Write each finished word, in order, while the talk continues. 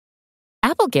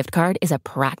Apple Gift Card is a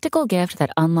practical gift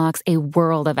that unlocks a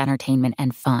world of entertainment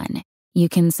and fun. You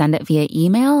can send it via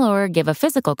email or give a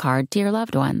physical card to your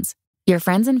loved ones. Your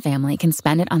friends and family can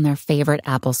spend it on their favorite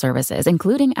Apple services,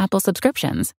 including Apple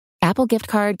subscriptions. Apple Gift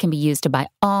Card can be used to buy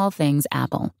all things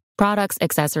Apple. Products,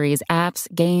 accessories,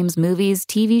 apps, games, movies,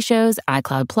 TV shows,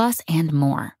 iCloud Plus, and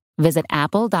more. Visit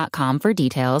apple.com for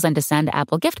details and to send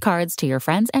Apple Gift Cards to your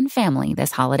friends and family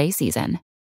this holiday season.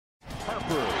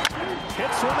 Harper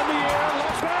hits one in the air,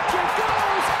 looks back, it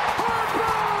goes!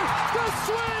 Harper, the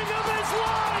swing of his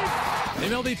life! The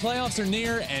MLB playoffs are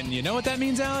near, and you know what that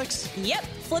means, Alex? Yep,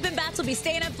 Flippin' Bats will be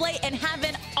staying up late and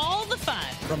having all the fun.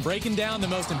 From breaking down the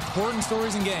most important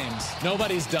stories in games,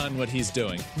 nobody's done what he's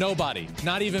doing. Nobody,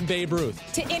 not even Babe Ruth.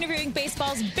 To interviewing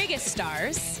baseball's biggest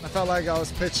stars. I felt like I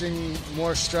was pitching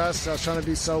more stress. I was trying to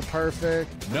be so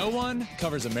perfect. No one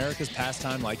covers America's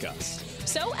pastime like us.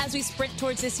 So as we sprint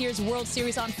towards this year's World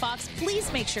Series on Fox,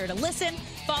 please make sure to listen,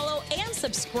 follow, and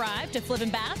subscribe to Flippin'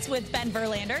 Bats with Ben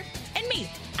Verlander and me,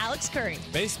 Alex Curry.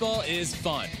 Baseball is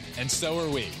fun, and so are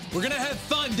we. We're gonna have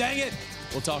fun, dang it!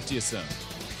 We'll talk to you soon.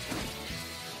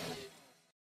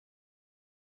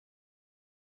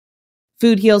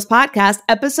 Food Heals Podcast,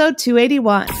 episode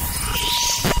 281.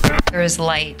 There is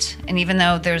light, and even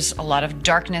though there's a lot of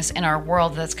darkness in our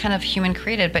world that's kind of human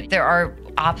created, but there are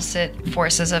opposite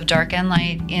forces of dark and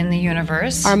light in the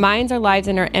universe. Our minds, our lives,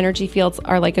 and our energy fields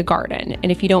are like a garden,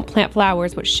 and if you don't plant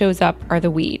flowers, what shows up are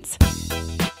the weeds.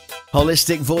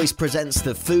 Holistic Voice presents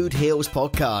the Food Heals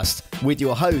Podcast with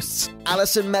your hosts,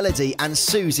 Alison Melody and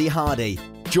Suzy Hardy.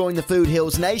 Join the Food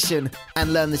Heals Nation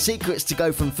and learn the secrets to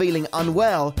go from feeling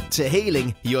unwell to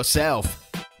healing yourself.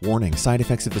 Warning, side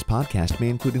effects of this podcast may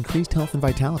include increased health and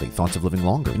vitality, thoughts of living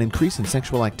longer, an increase in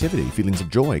sexual activity, feelings of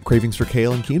joy, cravings for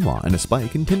kale and quinoa, and a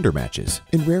spike in Tinder matches.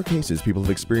 In rare cases, people have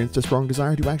experienced a strong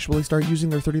desire to actually start using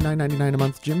their $39.99 a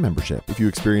month gym membership. If you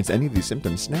experience any of these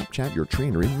symptoms, Snapchat your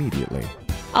trainer immediately.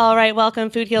 All right, welcome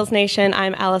Food Heals Nation.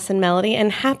 I'm Allison Melody,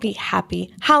 and happy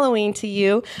Halloween to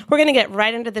you. We're going to get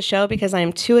right into the show because I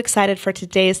am too excited for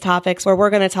today's topics, where we're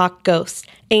going to talk ghosts,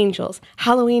 angels,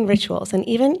 Halloween rituals, and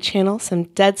even channel some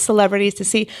dead celebrities to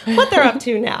see what they're up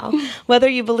to now. Whether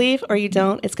you believe or you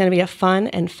don't, it's going to be a fun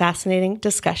and fascinating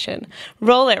discussion.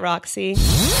 Roll it, Roxy.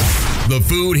 The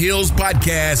Food Heals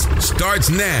Podcast starts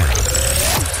now.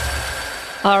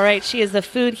 All right, she is the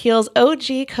Food Heals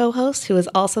OG co-host, who is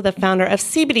also the founder of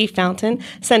CBD Fountain,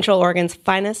 Central Oregon's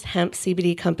finest hemp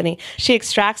CBD company. She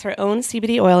extracts her own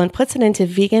CBD oil and puts it into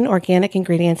vegan, organic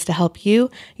ingredients to help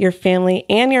you, your family,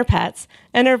 and your pets,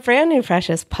 and her brand new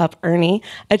precious pup, Ernie,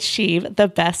 achieve the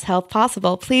best health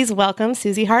possible. Please welcome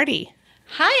Suzy Hardy.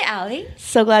 Hi, Allie.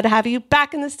 So glad to have you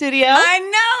back in the studio. I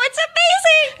know, it's amazing.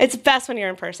 It's best when you're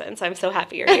in person, so I'm so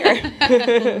happy you're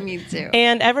here. Me too.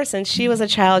 And ever since she was a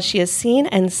child, she has seen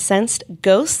and sensed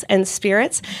ghosts and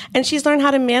spirits, and she's learned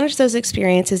how to manage those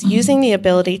experiences using the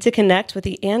ability to connect with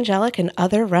the angelic and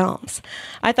other realms.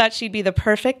 I thought she'd be the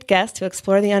perfect guest to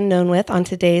explore the unknown with on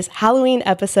today's Halloween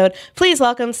episode. Please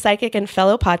welcome psychic and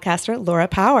fellow podcaster Laura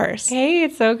Powers. Hey,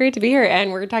 it's so great to be here,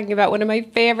 and we're talking about one of my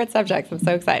favorite subjects. I'm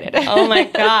so excited. Oh my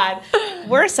God.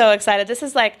 We're so excited. This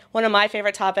is like one of my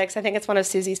favorite topics. I think it's one of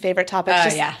Suzy's favorite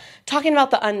topics. Yeah. Talking about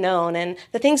the unknown and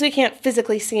the things we can't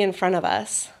physically see in front of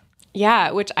us.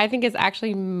 Yeah, which I think is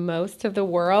actually most of the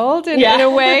world in a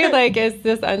way, like is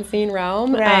this unseen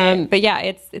realm. Right. But yeah,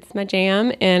 it's my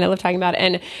jam, and I love talking about it.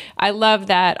 And I love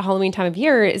that Halloween time of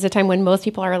year is a time when most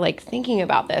people are like thinking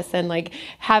about this and like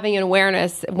having an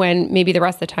awareness when maybe the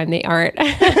rest of the time they aren't.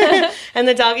 And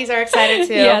the doggies are excited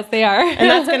too. Yes, they are. And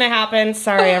that's going to happen.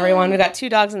 Sorry, everyone. We got 2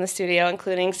 dogs in the studio,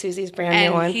 including Suzy's brand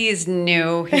new one. And he's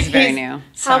new. He's very new.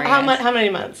 Sorry, how many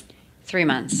months? 3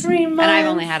 months. 3 months. And I've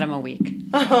only had him a week.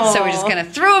 Oh. So we're just going to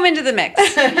throw him into the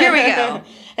mix. Here we go.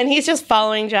 And he's just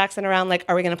following Jackson around like,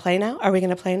 are we going to play now? Are we going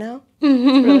to play now?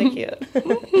 It's really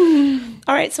cute.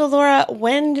 All right. So, Laura,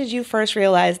 when did you first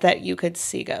realize that you could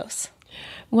see ghosts?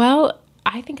 Well,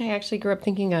 I think I actually grew up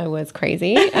thinking I was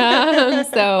crazy. So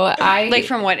I like,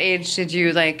 from what age did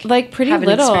you like pretty have an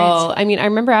little. experience? I mean, I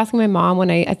remember asking my mom when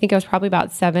I think I was probably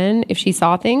about 7 if she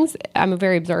saw things. I'm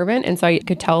very observant, and so I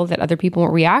could tell that other people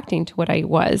weren't reacting to what I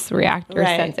was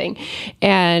sensing.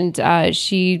 And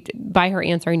she, by her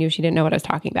answer, I knew she didn't know what I was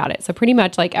talking about it. So pretty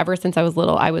much like ever since I was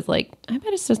little, I was like, I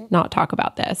better just not talk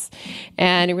about this.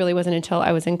 And it really wasn't until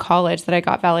I was in college that I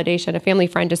got validation. A family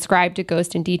friend described a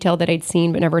ghost in detail that I'd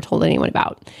seen but never told anyone about.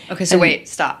 Okay, so wait,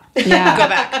 stop. Yeah. Go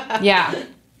back. Yeah.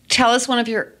 Tell us one of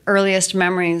your earliest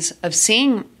memories of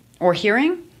seeing or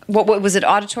hearing What was it,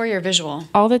 auditory or visual?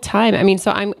 All the time. I mean,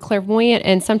 so I'm clairvoyant,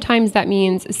 and sometimes that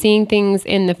means seeing things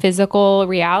in the physical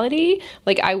reality.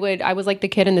 Like I was like the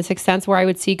kid in The Sixth Sense where I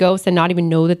would see ghosts and not even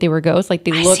know that they were ghosts. Like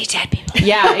I see dead people.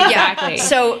 Yeah, exactly.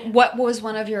 So what was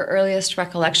one of your earliest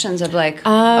recollections of like,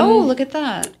 oh, look at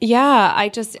that? Yeah, I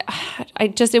just,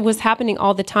 it was happening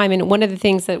all the time. And one of the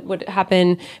things that would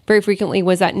happen very frequently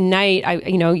was at night, I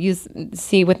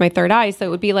see with my third eye. So it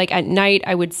would be like at night,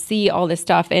 I would see all this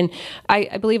stuff. And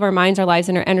I believe our minds, our lives,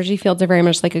 and our energy fields are very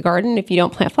much like a garden. If you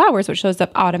don't plant flowers, what shows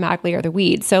up automatically are the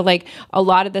weeds. So like a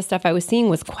lot of the stuff I was seeing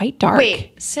was quite dark.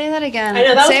 Wait, say that again. I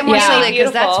know, that say it more slowly,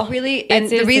 because beautiful. that's really, and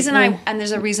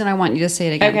there's a reason I want you to say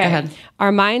it again. Okay. Go ahead.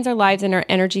 Our minds, our lives, and our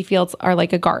energy fields are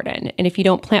like a garden. And if you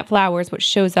don't plant flowers, what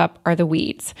shows up are the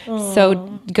weeds. Aww.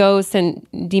 So ghosts and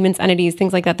demons, entities,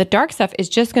 things like that, the dark stuff is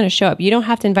just going to show up. You don't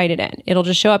have to invite it in. It'll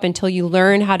just show up until you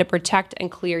learn how to protect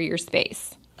and clear your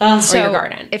space. Or your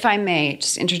garden. If I may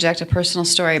just interject a personal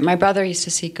story, my brother used to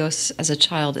see ghosts as a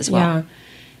child as well. Yeah.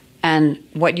 And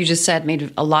what you just said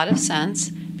made a lot of sense,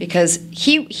 because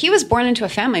he was born into a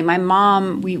family. My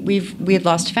mom, we had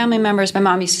lost family members. My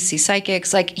mom used to see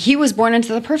psychics. Like, he was born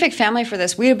into the perfect family for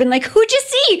this. We'd have been like, "Who'd you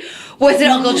see? Was it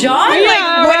Uncle John? Yeah,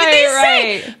 like, what did they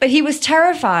say?" right. But he was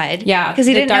terrified. Yeah, because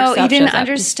he the didn't dark know, he stuff didn't shows up.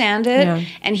 understand it, Yeah.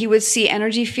 and he would see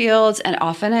energy fields, and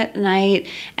often at night.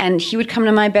 And he would come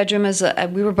to my bedroom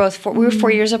we were 4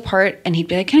 years apart, and he'd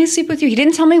be like, "Can I sleep with you?" He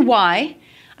didn't tell me why.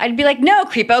 I'd be like, "No,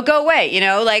 creepo, go away,"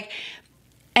 like.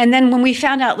 And then when we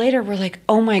found out later, we're like,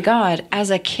 oh my God,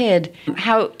 as a kid,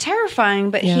 how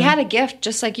terrifying. But he had a gift,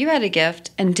 just like you had a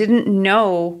gift, and didn't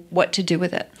know what to do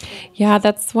with it. Yeah,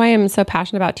 that's why I'm so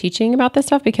passionate about teaching about this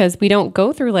stuff, because we don't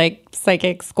go through like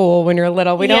psychic school when you're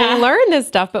little. We don't learn this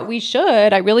stuff, but we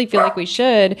should. I really feel like we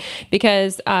should,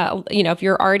 because, if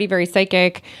you're already very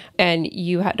psychic and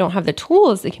you don't have the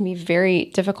tools, it can be very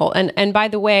difficult. And by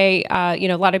the way, a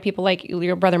lot of people like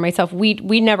your brother and myself,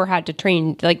 we never had to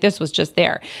train. Like, this was just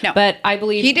there. No, but I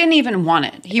believe he didn't even want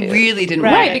it. He really didn't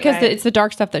want it. Right, because it's the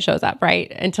dark stuff that shows up,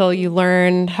 right? Until you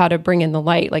learn how to bring in the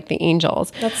light, like the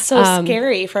angels. That's so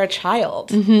scary for a child.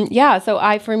 Mm-hmm. Yeah. So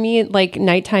for me, like,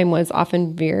 nighttime was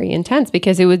often very intense,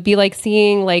 because it would be like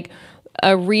seeing like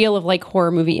a reel of like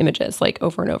horror movie images, like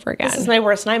over and over again. This is my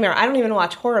worst nightmare. I don't even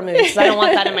watch horror movies because I don't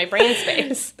want that in my brain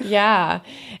space. Yeah.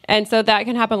 And so that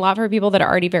can happen a lot for people that are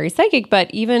already very psychic, but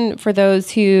even for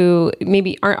those who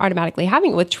maybe aren't automatically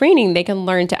having it with training, they can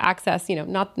learn to access,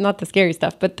 not the scary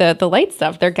stuff, but the light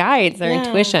stuff, their guides, their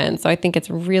intuition. So I think it's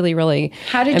really, really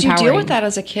How did empowering. you deal with that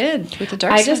as a kid, with the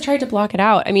dark I stuff? just tried to block it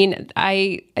out. I mean,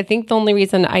 I think the only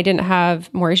reason I didn't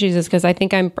have more issues is because I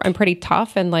think I'm pretty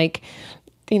tough and like,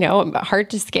 hard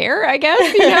to scare, I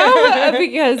guess,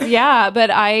 because but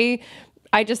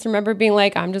I just remember being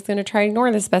like, I'm just going to try to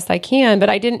ignore this best I can. But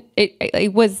I didn't,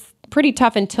 it was pretty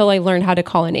tough until I learned how to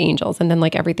call in angels. And then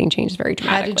like everything changed very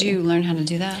dramatically. How did you learn how to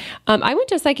do that? I went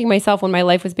to psychic myself when my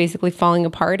life was basically falling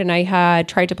apart, and I had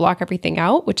tried to block everything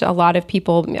out, which a lot of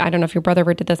people, I don't know if your brother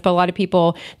ever did this, but a lot of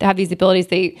people that have these abilities,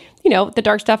 they, the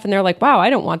dark stuff, and they're like, wow, I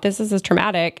don't want this. This is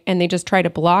traumatic. And they just try to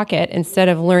block it instead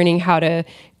of learning how to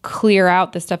clear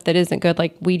out the stuff that isn't good,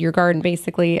 like weed your garden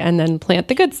basically, and then plant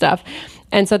the good stuff.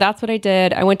 And so that's what I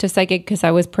did. I went to psychic because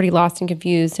I was pretty lost and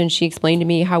confused. And she explained to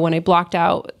me how when I blocked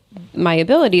out my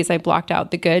abilities, I blocked out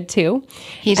the good too.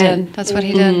 He did. That's what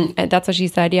he did. And that's what she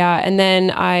said. Yeah. And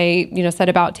then I, set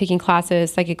about taking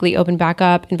classes, psychically opened back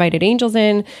up, invited angels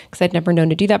in because I'd never known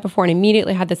to do that before, and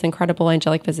immediately had this incredible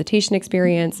angelic visitation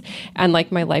experience. And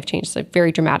like my life changed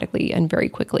very dramatically and very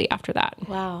quickly after that.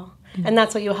 Wow. And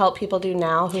that's what you help people do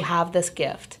now who have this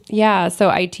gift. Yeah. So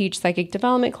I teach psychic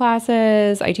development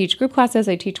classes. I teach group classes.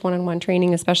 I teach one-on-one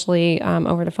training, especially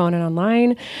over the phone and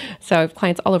online. So I have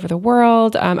clients all over the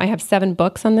world. I have 7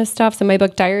 books on this stuff. So my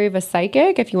book, Diary of a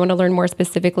Psychic, if you want to learn more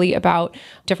specifically about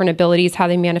different abilities, how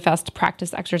they manifest,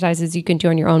 practice exercises you can do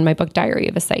on your own, my book, Diary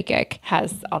of a Psychic,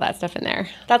 has all that stuff in there.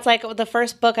 That's like the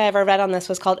first book I ever read on this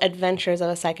was called Adventures of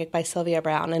a Psychic by Sylvia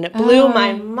Brown. And it blew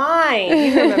my mind.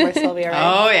 You remember Sylvia,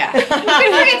 right? Oh, yeah. You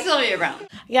can forget Sylvia Brown.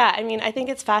 Yeah, I mean, I think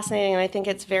it's fascinating, and I think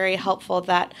it's very helpful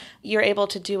that you're able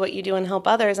to do what you do and help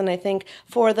others. And I think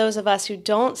for those of us who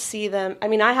don't see them, I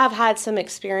mean, I have had some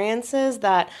experiences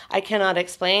that I cannot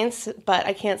explain, but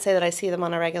I can't say that I see them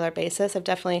on a regular basis.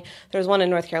 There was one in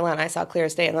North Carolina I saw clear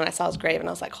as day, and then I saw his grave, and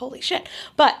I was like, holy shit.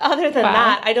 But other than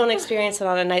that, I don't experience it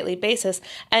on a nightly basis.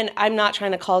 And I'm not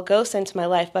trying to call ghosts into my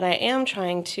life, but I am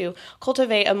trying to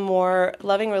cultivate a more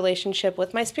loving relationship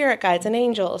with my spirit guides and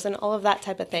angels and all of that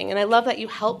type of thing. And I love that you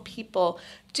help people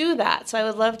do that. So I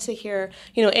would love to hear,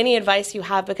 any advice you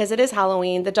have, because it is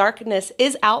Halloween. The darkness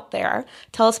is out there.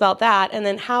 Tell us about that, and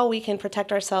then how we can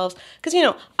protect ourselves. Because,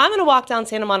 I'm going to walk down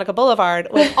Santa Monica Boulevard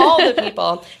with all the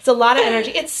people. It's a lot of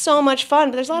energy. It's so much fun,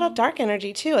 but there's a lot of dark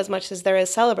energy too, as much as there is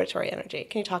celebratory energy.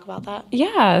 Can you talk about that?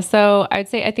 Yeah. So I'd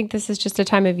say I think this is just a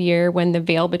time of year when the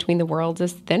veil between the worlds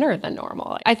is thinner than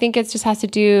normal. I think it just has to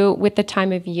do with the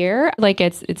time of year. Like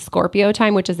it's Scorpio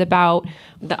time, which is about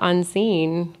the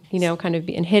unseen, kind of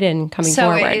being hidden coming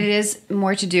forward. So it is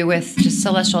more to do with just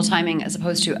celestial timing as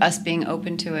opposed to us being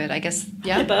open to it, I guess.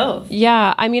 Yeah, both.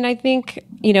 Yeah. I mean, I think,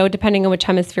 depending on which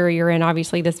hemisphere you're in,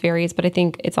 obviously this varies, but I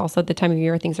think it's also the time of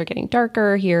year things are getting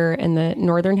darker here in the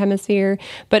northern hemisphere.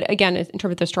 But again, in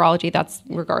terms of astrology, that's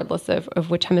regardless of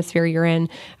which hemisphere you're in.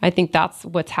 I think that's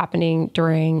what's happening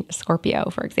during Scorpio,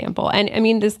 for example. And I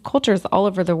mean, these cultures all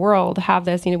over the world have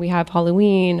this. We have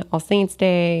Halloween, All Saints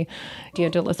Day, Dia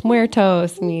de los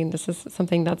Muertos. I mean, this is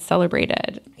something that's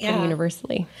celebrated pretty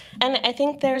universally. And I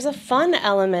think there's a fun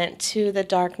element to the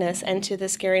darkness and to the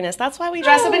scariness. That's why we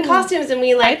dress up in costumes and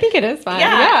we I think it is fun.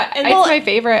 Yeah. And it's my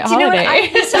favorite holiday. You know what?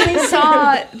 I recently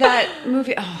saw that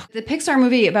movie, the Pixar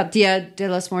movie about Dia de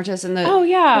los Muertos and the... Oh,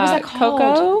 yeah. What was that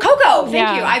called? Coco.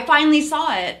 Thank you. I finally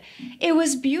saw it. It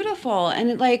was beautiful.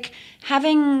 And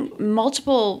having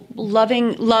multiple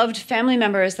loved family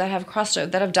members that have crossed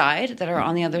over, that have died, that are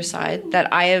on the other side,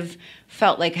 that I have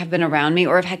felt like have been around me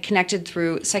or have had connected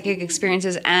through psychic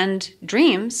experiences and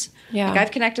dreams. Yeah. Like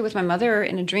I've connected with my mother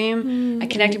in a dream. I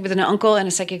connected with an uncle in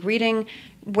a psychic reading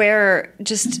where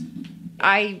just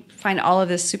I find all of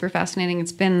this super fascinating.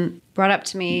 It's been brought up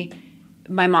to me.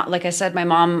 My mom, like I said, my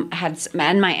mom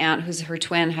and my aunt, who's her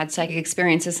twin, had psychic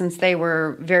experiences since they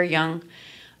were very young,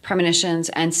 premonitions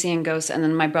and seeing ghosts. And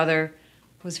then my brother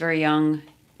was very young,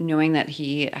 knowing that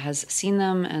he has seen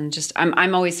them. And just,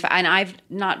 I'm always, and I've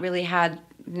not really had,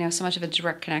 so much of a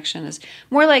direct connection. As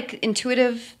more like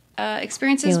intuitive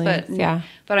experiences, feelings,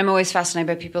 but I'm always fascinated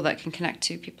by people that can connect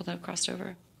to people that have crossed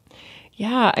over.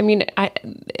 Yeah, I mean,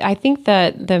 I think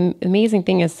that the amazing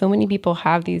thing is so many people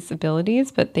have these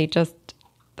abilities, but they just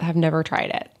have never tried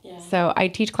it. Yeah. So I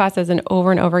teach classes, and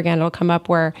over again, it'll come up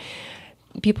where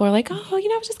people are like, oh,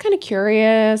 I was just kind of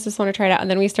curious, just want to try it out. And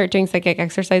then we start doing psychic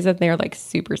exercises, and they're like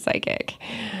super psychic.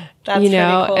 That's pretty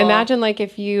cool. Imagine like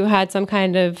if you had some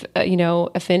kind of,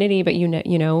 affinity, but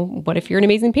what if you're an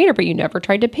amazing painter, but you never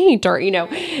tried to paint, or,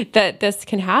 that this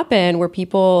can happen where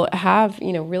people have,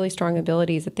 really strong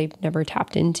abilities that they've never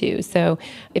tapped into. So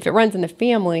if it runs in the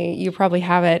family, you probably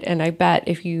have it. And I bet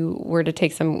if you were to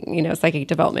take some, psychic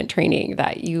development training,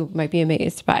 that you might be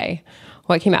amazed by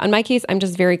what came out. In my case, I'm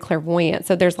just very clairvoyant.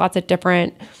 So there's lots of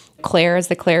different clairs.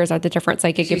 The clairs are the different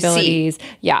psychic abilities. See.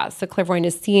 Yeah. So clairvoyant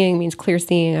is seeing, means clear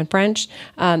seeing in French.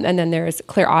 And then there's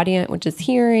clairaudient, which is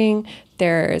hearing.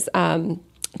 There's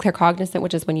claircognizant,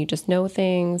 which is when you just know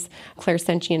things.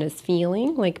 Clairsentient is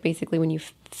feeling, like basically when you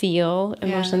feel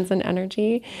emotions and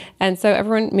energy. And so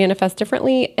everyone manifests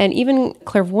differently. And even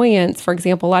clairvoyance, for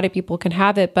example, a lot of people can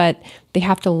have it, but they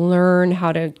have to learn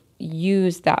how to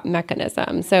use that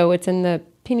mechanism. So it's in the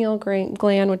pineal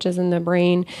gland, which is in the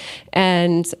brain.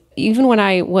 And even when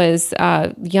I was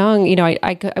young,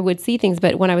 I would see things,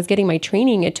 but when I was getting my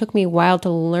training, it took me a while to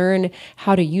learn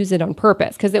how to use it on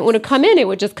purpose. Because it would come in, it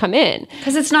would just come in.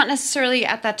 Because it's not necessarily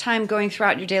at that time going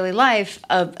throughout your daily life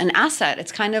an asset.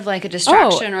 It's kind of like a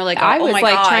distraction or like, I was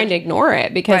trying to ignore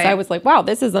it because I was like, wow,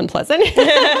 this is unpleasant.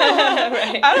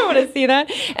 I don't want to see that.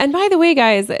 And by the way,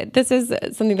 guys, this is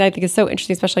something that I think is so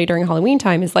interesting, especially during Halloween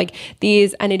time, is like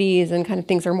these entities and kind of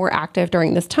things are more active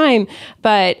during this time.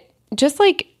 But just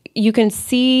like you can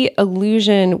see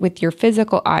illusion with your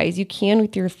physical eyes, you can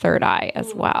with your third eye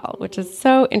as well, which is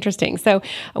so interesting. So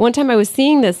one time I was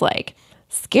seeing this like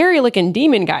scary looking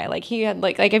demon guy. Like he had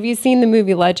like have you seen the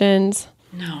movie Legend?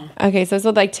 No. Okay, so it's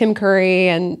with like Tim Curry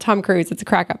and Tom Cruise. It's a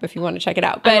crack up if you want to check it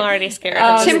out. But I'm already scared.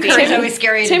 Tim Curry's always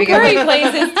scary. Tim Curry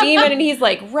plays this demon, and he's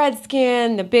like red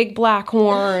skin, the big black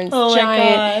horns, giant.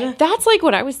 My God. That's like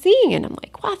what I was seeing, and I'm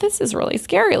like, wow, this is really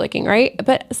scary looking, right?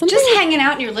 But just hanging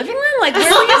out in your living room, like where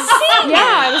were you seeing?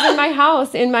 Yeah, I was in my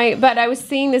house but I was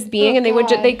seeing this being, and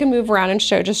they could move around and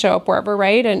show up wherever,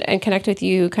 right, and connect with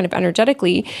you kind of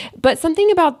energetically. But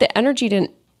something about the energy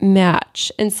didn't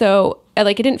match, and so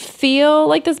it didn't feel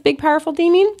like this big powerful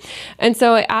demon. And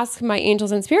so I asked my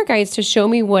angels and spirit guides to show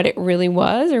me what it really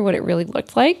was or what it really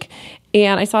looked like.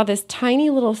 And I saw this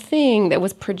tiny little thing that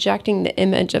was projecting the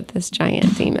image of this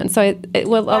giant demon. So a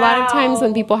lot of times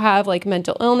when people have like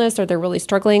mental illness or they're really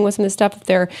struggling with some of this stuff, if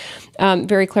they're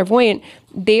very clairvoyant,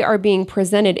 they are being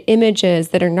presented images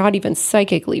that are not even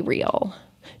psychically real.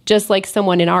 just like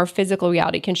someone in our physical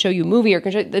reality can show you a movie or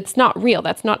it's not real.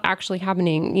 That's not actually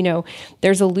happening. You know,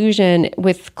 there's illusion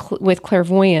with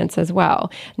clairvoyance as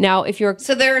well. Now, if you're...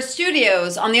 So there are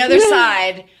studios on the other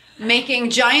side making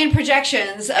giant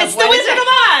projections of it's the Wizard of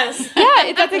Oz.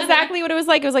 Yeah, that's exactly what it was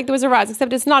like. It was like the Wizard of Oz,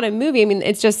 except it's not a movie. I mean,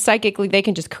 it's just psychically they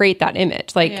can just create that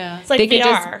image. Like, it's like they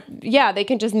VR. They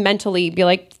can just mentally be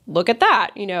like, look at that,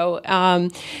 you know.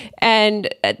 And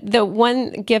the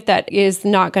one gift that is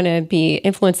not going to be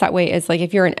influenced that way is like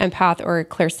if you're an empath or a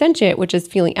clairsentient, which is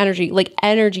feeling energy. Like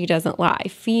energy doesn't lie,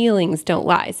 feelings don't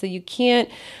lie, so you can't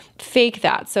fake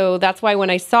that. So that's why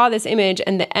when I saw this image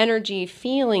and the energy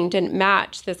feeling didn't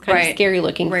match this kind of scary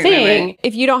looking thing, right.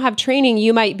 If you don't have training,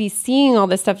 you might be seeing all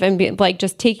this stuff and be like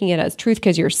just taking it as truth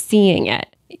because you're seeing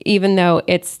it, even though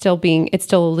it's still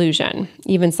illusion,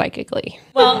 even psychically.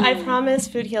 Well, I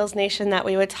promised Food Heals Nation that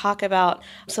we would talk about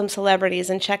some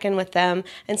celebrities and check in with them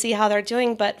and see how they're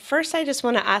doing. But first, I just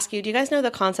want to ask you, do you guys know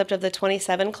the concept of the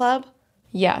 27 Club?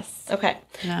 Yes. Okay.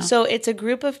 No. So it's a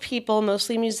group of people,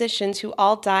 mostly musicians, who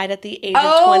all died at the age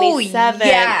of 27.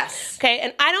 Yes. Okay.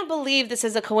 And I don't believe this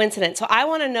is a coincidence. So I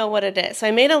want to know what it is. So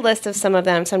I made a list of some of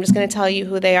them. So I'm just going to tell you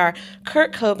who they are.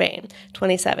 Kurt Cobain,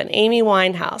 27. Amy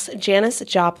Winehouse, Janis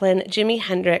Joplin, Jimi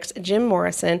Hendrix, Jim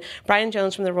Morrison, Brian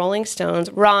Jones from the Rolling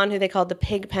Stones, Ron, who they called the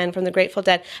Pigpen from the Grateful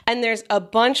Dead. And there's a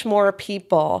bunch more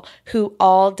people who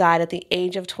all died at the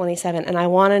age of 27. And I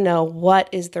want to know what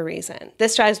is the reason.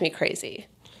 This drives me crazy.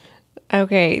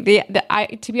 Okay.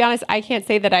 To be honest, I can't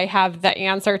say that I have the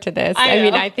answer to this. I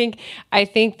mean, I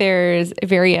think there's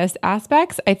various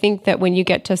aspects. I think that when you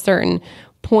get to a certain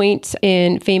point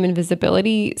in fame and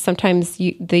visibility, sometimes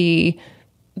the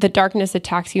darkness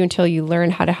attacks you until you learn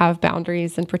how to have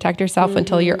boundaries and protect yourself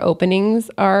until your openings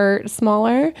are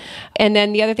smaller. And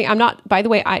then the other thing, by the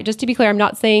way, just to be clear, I'm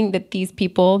not saying that these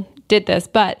people did this,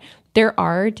 but there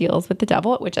are deals with the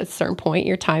devil, at which at a certain point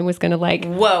your time was going to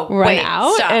run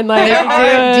out. Stop. And like there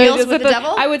are deals with the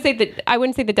devil? I would say that I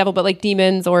wouldn't say the devil, but like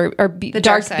demons or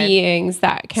dark beings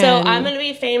that can. So I'm going to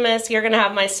be famous. You're going to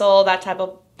have my soul. That type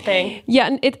of thing. Yeah,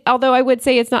 and although I would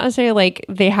say it's not necessarily like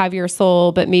they have your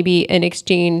soul, but maybe in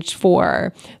exchange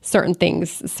for certain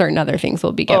things, certain other things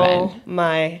will be given. Oh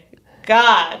my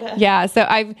God. Yeah. So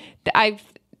I've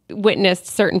witnessed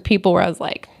certain people where I was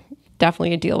like,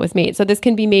 definitely a deal was made. So this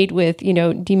can be made with,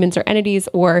 demons or entities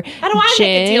or How do I make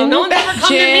a deal? No one's ever come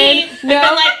to me and been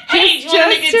like, hey, do you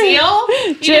want to make a deal?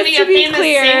 You going to be a famous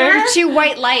singer? Too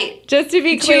white light. Just to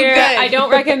be clear, I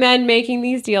don't recommend making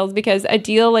these deals because a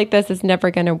deal like this is never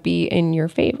going to be in your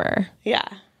favor. Yeah.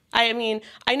 I mean,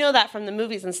 I know that from the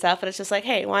movies and stuff, but it's just like,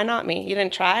 hey, why not me? You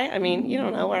didn't try? I mean, you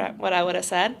don't know what I would have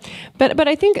said. But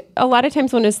I think a lot of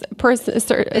times when a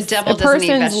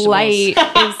person's light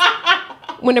is...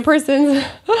 When a person's...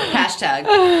 Hashtag.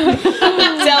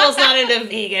 Devil's not into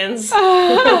vegans.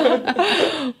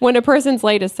 When a person's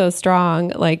light is so strong,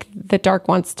 like the dark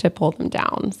wants to pull them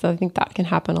down. So I think that can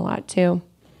happen a lot too.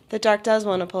 The dark does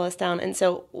want to pull us down. And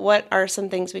so what are some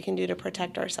things we can do to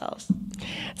protect ourselves?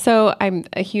 So I'm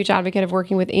a huge advocate of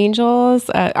working with angels.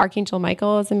 Archangel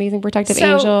Michael is an amazing protective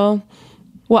angel.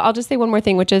 Well, I'll just say one more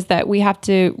thing, which is that we have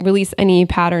to release any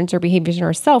patterns or behaviors in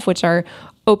ourselves, which are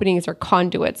openings or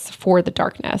conduits for the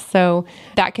darkness. So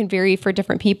that can vary for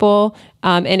different people,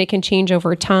 and it can change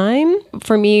over time.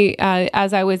 For me,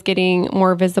 as I was getting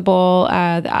more visible,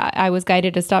 I was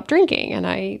guided to stop drinking, and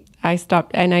I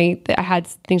stopped, and I had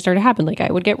things started to happen, like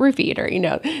I would get roofied or,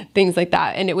 things like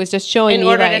that. And it was just showing me in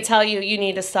order to tell you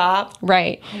need to stop.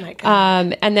 Right. Oh my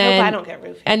God. And then I hope I don't get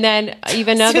roofied. And then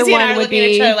even another Suzy one and I would be at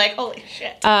each other like, holy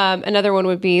shit. Another one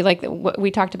would be like what we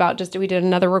talked about. We did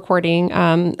another recording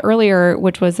earlier,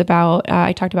 which was about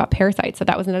I talked about parasites. So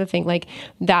that was another thing. Like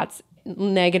that's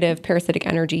negative parasitic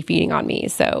energy feeding on me.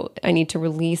 So I need to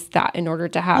release that in order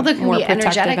to have more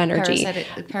protective energy.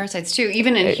 Parasites too,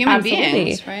 even in human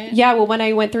beings, right? Yeah. Well, when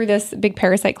I went through this big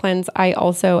parasite cleanse, I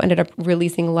also ended up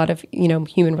releasing a lot of,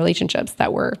 human relationships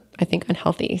that were, I think,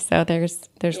 unhealthy. So there's,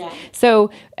 so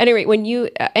anyway, when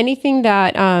anything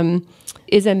that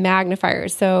is a magnifier,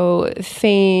 so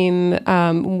fame,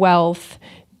 wealth,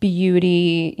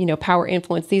 beauty, power,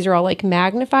 influence, these are all like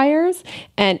magnifiers,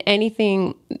 and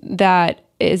anything that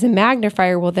is a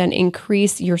magnifier will then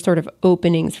increase your sort of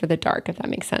openings for the dark, if that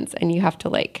makes sense. And you have to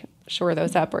like shore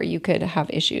those up, or you could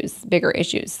have bigger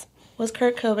issues. Was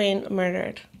Kurt Cobain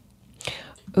murdered?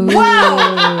 Ooh.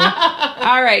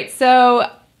 All right. So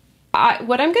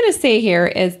what I'm going to say here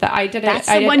is that I did That's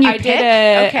the one you picked?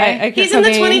 Okay. He's in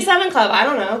the 27 Club. I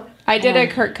don't know. I did a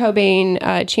Kurt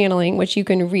Cobain channeling, which you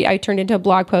can read. I turned into a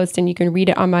blog post, and you can read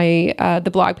it on my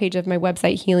the blog page of my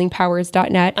website,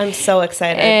 healingpowers.net. I'm so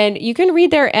excited. And you can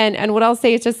read there. And what I'll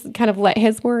say is just kind of let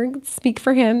his words speak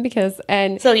for him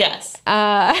So yes,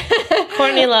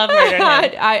 Courtney Love murdered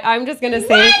him. I'm just gonna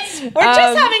say we're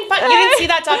just having fun. You didn't see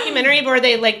that documentary where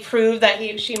they like proved that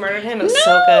she murdered him? It was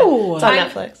so good. It's on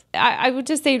Netflix. I would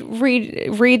just say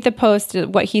read the post,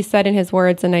 what he said in his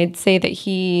words, and I'd say that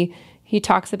he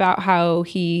talks about how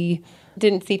he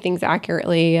didn't see things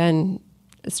accurately and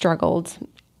struggled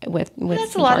with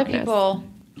that's a lot of people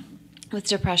with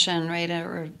depression, right,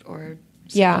 or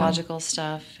psychological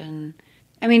stuff. And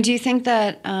I mean, do you think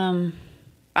that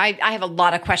I have a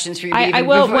lot of questions for you. I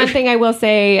will. One thing I will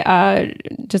say,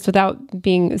 just without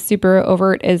being super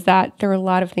overt, is that there are a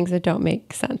lot of things that don't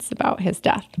make sense about his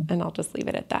death, and I'll just leave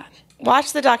it at that.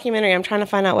 Watch the documentary. I'm trying to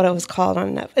find out what it was called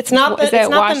on Netflix. It's not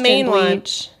the main one.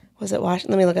 Was it Let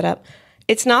me look it up.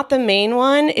 It's not the main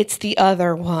one. It's the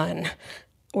other one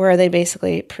where they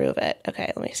basically prove it.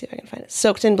 Okay, let me see if I can find it.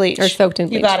 Soaked in Bleach. Or Soaked in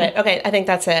Bleach. You got it. Okay, I think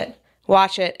that's it.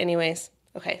 Watch it anyways.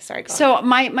 Okay, sorry. Go so on.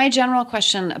 my general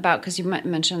question about, because you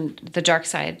mentioned the dark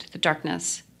side, the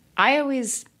darkness. I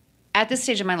always, at this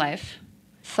stage of my life,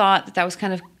 thought that was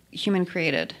kind of human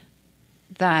created.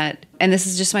 That, and this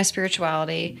is just my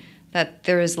spirituality, that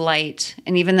there is light.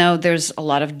 And even though there's a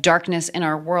lot of darkness in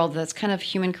our world, that's kind of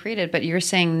human created. But you're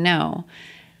saying no,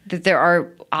 that there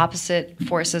are opposite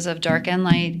forces of dark and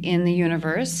light in the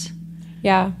universe.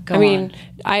 Yeah.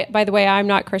 By the way, I'm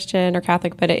not Christian or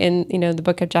Catholic, but in, the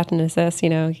book of Genesis,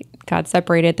 God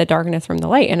separated the darkness from the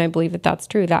light. And I believe that that's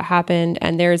true. That happened.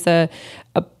 And there's a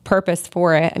purpose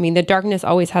for it. I mean, the darkness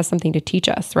always has something to teach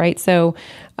us, right? So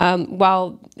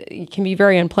while it can be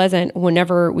very unpleasant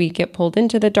whenever we get pulled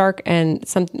into the dark and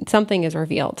something is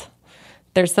revealed,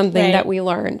 there's something that we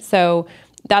learn. So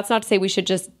that's not to say we should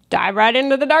just dive right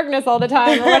into the darkness all the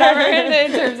time or whatever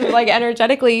in terms of like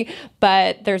energetically,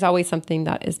 but there's always something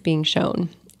that is being shown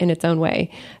in its own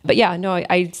way. But yeah, no,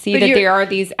 I see that there are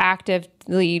these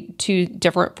actively two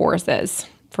different forces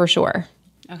for sure.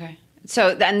 Okay.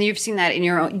 So then you've seen that in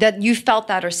your own, that you felt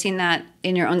that or seen that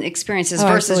in your own experiences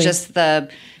versus just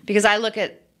because I look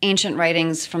at ancient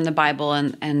writings from the Bible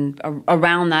and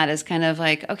around that is kind of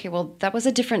like, okay, well, that was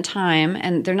a different time,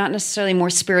 and they're not necessarily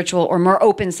more spiritual or more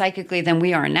open psychically than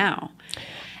we are now.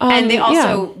 And they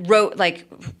also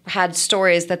had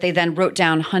stories that they then wrote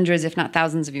down hundreds, if not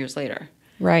thousands of years later.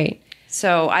 Right.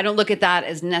 So I don't look at that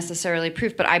as necessarily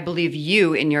proof, but I believe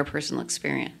you in your personal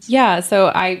experience. Yeah.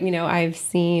 So I've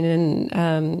seen and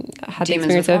had the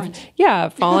experience of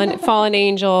fallen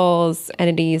angels,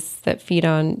 entities that feed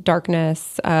on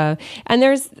darkness, and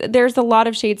there's a lot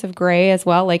of shades of gray as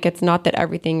well. Like it's not that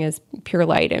everything is pure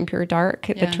light and pure dark.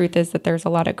 Yeah. The truth is that there's a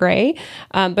lot of gray,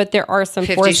 but there are some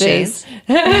 50 forces. Shades.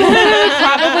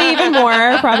 Probably even more.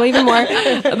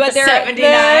 But there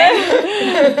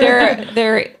 79.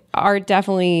 There are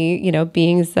definitely,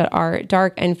 beings that are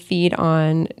dark and feed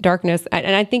on darkness.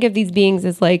 And I think of these beings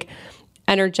as like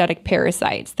energetic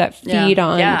parasites that feed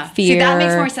on fear. See, that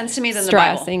makes more sense to me than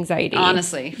stress, the Bible, anxiety.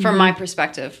 honestly, from my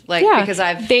perspective. Because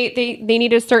they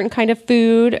need a certain kind of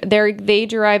food. They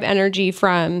derive energy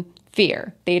from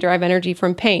fear. They derive energy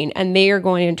from pain, and they are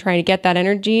going to try to get that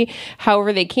energy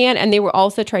however they can. And they will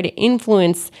also try to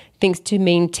influence things to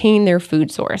maintain their food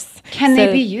source. Can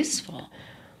they be useful?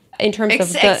 In terms of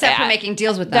except for making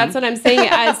deals with them. That's what I'm saying.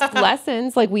 As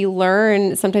lessons, like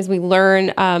sometimes we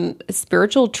learn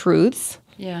spiritual truths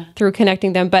through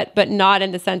connecting them, but not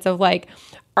in the sense of like,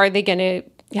 are they going to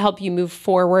help you move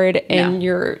forward in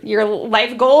your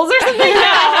life goals or something? No,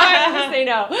 I'm going to say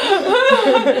no.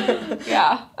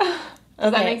 Yeah.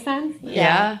 Does that make sense?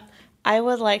 Yeah. I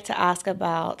would like to ask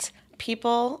about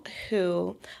people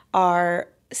who are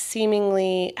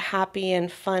seemingly happy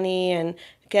and funny and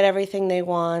get everything they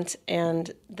want,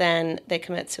 and then they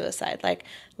commit suicide. Like,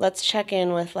 let's check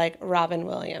in with like Robin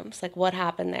Williams. Like, what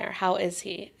happened there? How is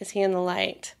he? Is he in the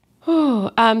light?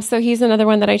 So he's another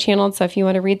one that I channeled. So if you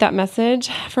want to read that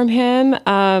message from him,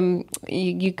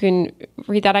 you can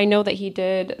read that. I know that he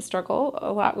did struggle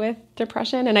a lot with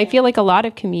depression, and I feel like a lot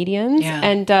of comedians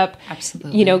end up,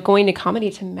 going to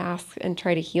comedy to mask and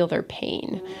try to heal their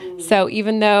pain. So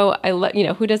even though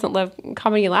who doesn't love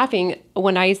comedy and laughing?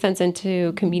 When I sense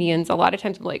into comedians, a lot of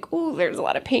times I'm like, oh, there's a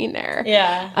lot of pain there.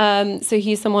 Yeah. So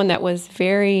he's someone that was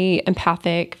very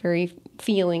empathic, very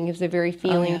feeling. He was a very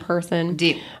feeling person.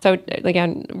 Deep. So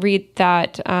again, read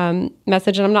that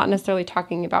message. And I'm not necessarily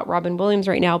talking about Robin Williams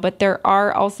right now, but there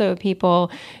are also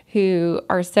people who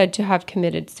are said to have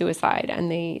committed suicide, and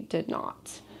they did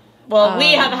not. Well,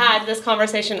 we have had this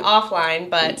conversation offline,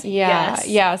 but yes.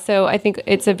 Yeah. So I think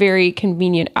it's a very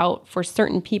convenient out for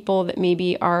certain people that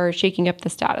maybe are shaking up the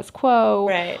status quo,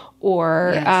 right?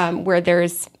 Or where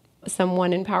there's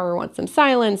someone in power who wants some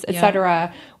silence,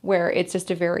 etc. Where it's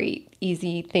just a very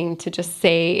easy thing to just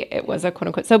say it was a quote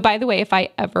unquote. So by the way, if I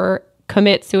ever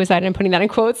commit suicide, and I'm putting that in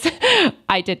quotes,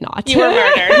 I did not. You were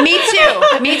murdered. Me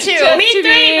too. Me too. Me three,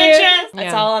 bitches.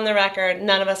 It's all on the record.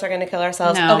 None of us are going to kill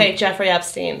ourselves. No. Okay, Jeffrey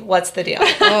Epstein. What's the deal?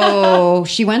 Oh,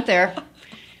 she went there.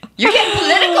 You're getting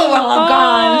political while I'm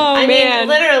gone. I mean,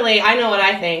 literally, I know what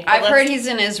I think. I've heard he's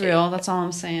in Israel. That's all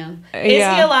I'm saying. Is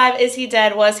he alive? Is he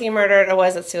dead? Was he murdered, or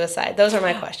was it suicide? Those are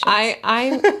my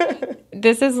questions.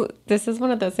 This is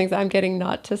one of those things I'm getting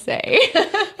not to say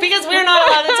because we're not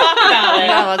allowed to talk about it. We're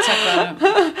not allowed to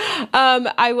talk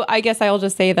about it. I guess I'll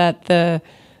just say that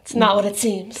it's not what it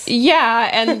seems. Yeah,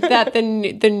 and that the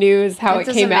news how it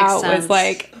came out was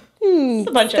like. It's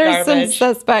a bunch of there's garbage.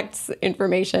 Some suspect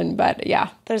information, but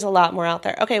yeah. There's a lot more out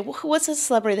there. Okay, what's a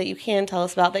celebrity that you can tell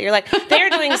us about that you're like,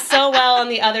 they're doing so well on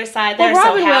the other side. They're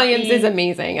Robin so happy. Williams is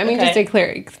amazing. I mean, just to be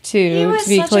clear, he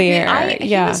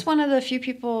was one of the few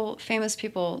famous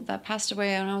people that passed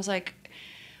away, and I was like,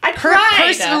 I cried.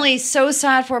 Personally so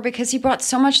sad for because he brought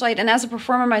so much light, and as a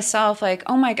performer myself, like,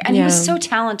 oh my God, and he was so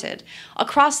talented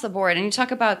across the board. And you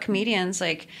talk about comedians,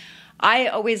 like, I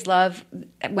always love,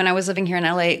 when I was living here in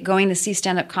LA, going to see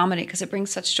stand-up comedy because it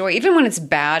brings such joy. Even when it's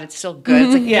bad, it's still good.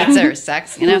 It's like pizza or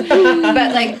sex, you know?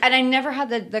 But like, and I never had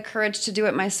the courage to do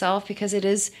it myself because it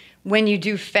is, when you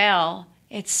do fail,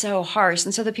 it's so harsh.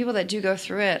 And so the people that do go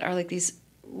through it are like these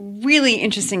really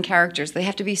interesting characters. They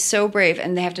have to be so brave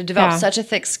and they have to develop such a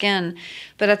thick skin.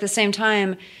 But at the same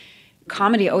time,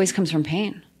 comedy always comes from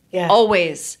pain. Yeah.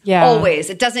 Always. Yeah. Always.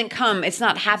 It doesn't come, it's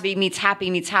not happy meets happy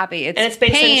meets happy. It's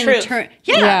based pain in truth.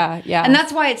 Yeah. And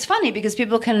that's why it's funny because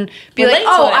people can be like,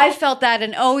 oh, I felt that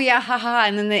and oh yeah, haha.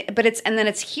 And then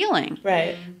it's healing.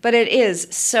 Right. But it is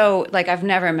so, like, I've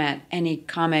never met any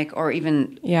comic or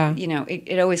even, you know,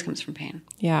 it always comes from pain.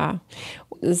 Yeah.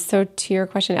 So to your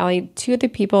question, Allie, two of the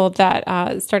people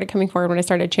that started coming forward when I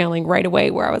started channeling right away,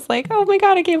 where I was like, oh my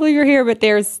God, I can't believe you're here. But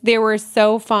they were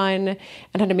so fun and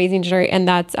had an amazing journey. And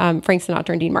that's Frank Sinatra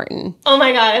and Dean Martin. Oh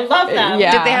my God, I love them.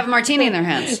 Yeah. Did they have a martini in their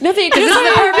hands? No, they did. This is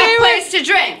the perfect place to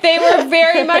drink. They were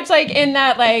very much like in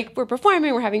that, like, we're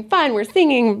performing, we're having fun, we're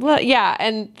singing. Yeah.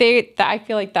 And I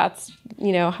feel like that's,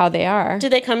 you know, how they are. Do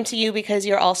they come to you because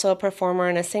you're also a performer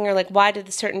and a singer? Like, why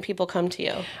did certain people come to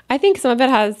you? I think some of it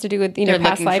has to do with, you know,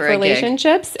 past life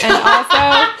relationships. And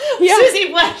also,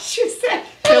 Suzy, what did you say?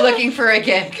 They're looking for a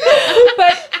gig.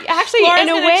 But actually, Laura's in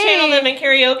a way, channel them in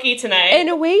karaoke tonight. In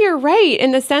a way, you're right.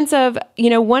 In the sense of, you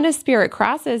know, when a spirit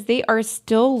crosses, they are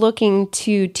still looking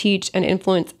to teach and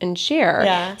influence and share.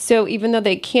 Yeah. So even though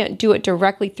they can't do it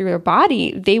directly through their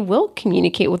body, they will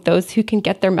communicate with those who can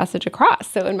get their message across.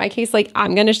 So in my case, like,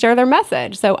 I'm going to share their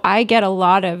message. So I get a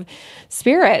lot of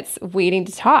spirits waiting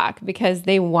to talk because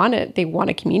they want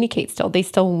to communicate still. They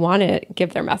still want to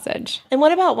give their message. And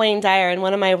what about Wayne Dyer? In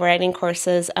one of my writing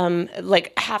courses,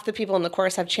 like half the people in the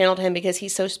course have channeled him because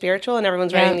he's so spiritual and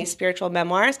everyone's writing these spiritual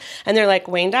memoirs. And they're like,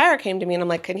 Wayne Dyer came to me. And I'm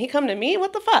like, can he come to me?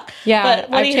 What the fuck? Yeah,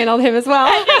 I've channeled him as well.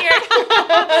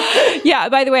 Yeah,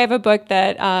 by the way, I have a book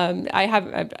that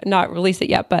I've not released it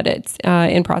yet, but it's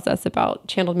in process about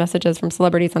channeled messages from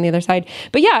celebrities on the other side.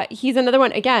 But yeah, he's another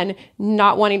one, again,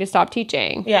 not wanting to stop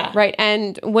teaching. Yeah. Right.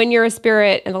 And when you're a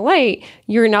spirit in the light,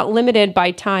 you're not limited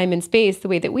by time and space the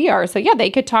way that we are. So yeah,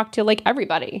 they could talk to like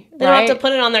everybody. They don't have to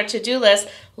put it on their to-do list.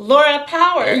 Laura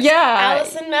Powers. Yeah.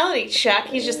 Allison Melody. Check.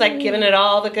 He's just like giving it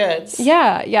all the goods.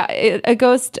 Yeah. Yeah. A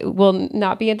ghost will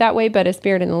not be that way, but a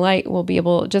spirit in the light will be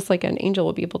able, just like an angel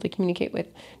will be able to communicate with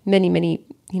many, many,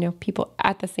 you know, people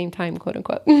at the same time, quote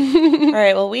unquote. All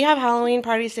right. Well, we have Halloween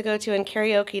parties to go to and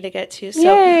karaoke to get to. So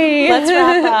Yay. Let's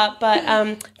wrap up.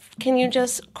 But can you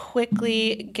just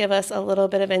quickly give us a little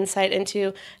bit of insight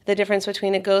into the difference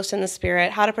between a ghost and the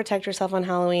spirit, how to protect yourself on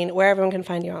Halloween, where everyone can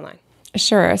find you online?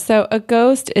 Sure. So a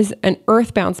ghost is an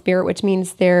earthbound spirit, which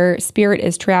means their spirit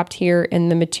is trapped here in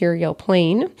the material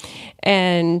plane.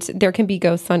 And there can be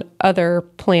ghosts on other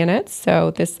planets.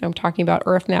 So I'm talking about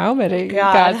Earth now, but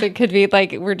it could be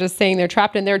like we're just saying they're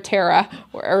trapped in their Terra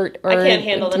or I can't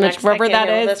handle the next wherever that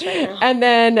is. Right now. And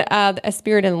then a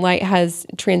spirit in light has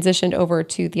transitioned over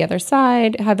to the other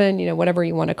side, heaven, you know, whatever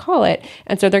you want to call it.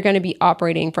 And so they're going to be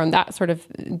operating from that sort of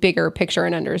bigger picture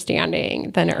and understanding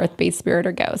than an earth-based spirit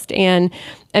or ghost. And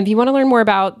if you want to learn more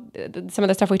about some of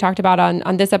the stuff we talked about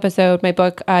on this episode. My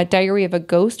book, Diary of a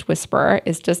Ghost Whisperer,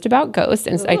 is just about ghosts.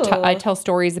 And I tell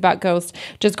stories about ghosts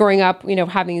just growing up,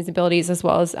 having these abilities, as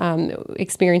well as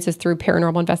experiences through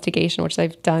paranormal investigation, which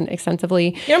I've done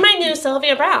extensively. You're my new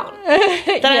Sylvia Brown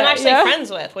that I'm actually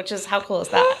friends with, which is, how cool is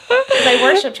that? Because I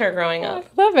worshipped her growing up.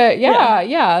 Love it.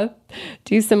 Yeah.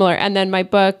 Do similar. And then my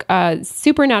book,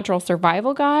 Supernatural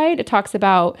Survival Guide, it talks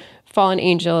about fallen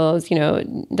angels,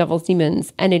 devils,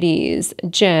 demons, entities,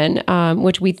 jinn,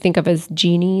 which we think of as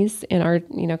genies in our,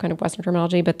 kind of Western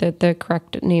terminology, but the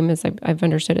correct name is, I've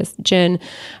understood, is jinn,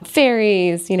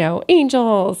 fairies,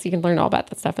 angels. You can learn all about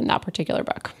that stuff in that particular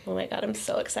book. Oh my God, I'm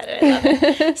so excited. I love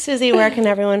it. Suzy, where can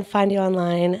everyone find you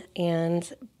online and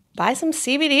buy some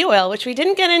CBD oil, which we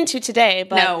didn't get into today,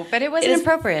 but it wasn't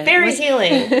appropriate. Very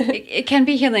healing. It can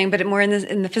be healing, but more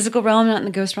in the physical realm, not in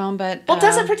the ghost realm. But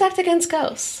does it protect against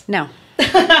ghosts? No.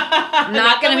 I'm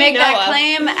not going to make that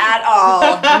claim at all.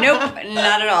 Nope,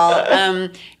 not at all.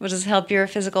 It will just help your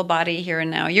physical body here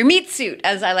and now. Your meat suit,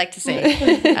 as I like to say.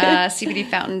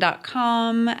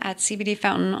 CBDfountain.com, at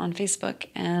CBDfountain on Facebook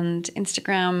and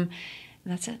Instagram.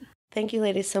 That's it. Thank you,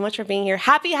 ladies, so much for being here.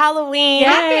 Happy Halloween! Yay.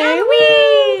 Happy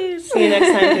Halloween! See you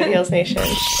next time, Food Heals Nation.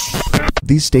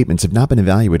 These statements have not been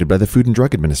evaluated by the Food and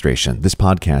Drug Administration. This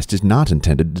podcast is not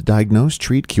intended to diagnose,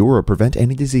 treat, cure, or prevent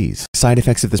any disease. Side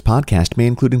effects of this podcast may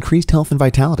include increased health and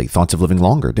vitality, thoughts of living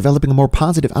longer, developing a more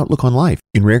positive outlook on life.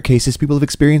 In rare cases, people have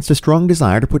experienced a strong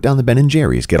desire to put down the Ben &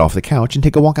 Jerry's, get off the couch, and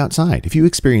take a walk outside. If you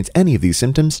experience any of these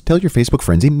symptoms, tell your Facebook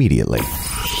friends immediately.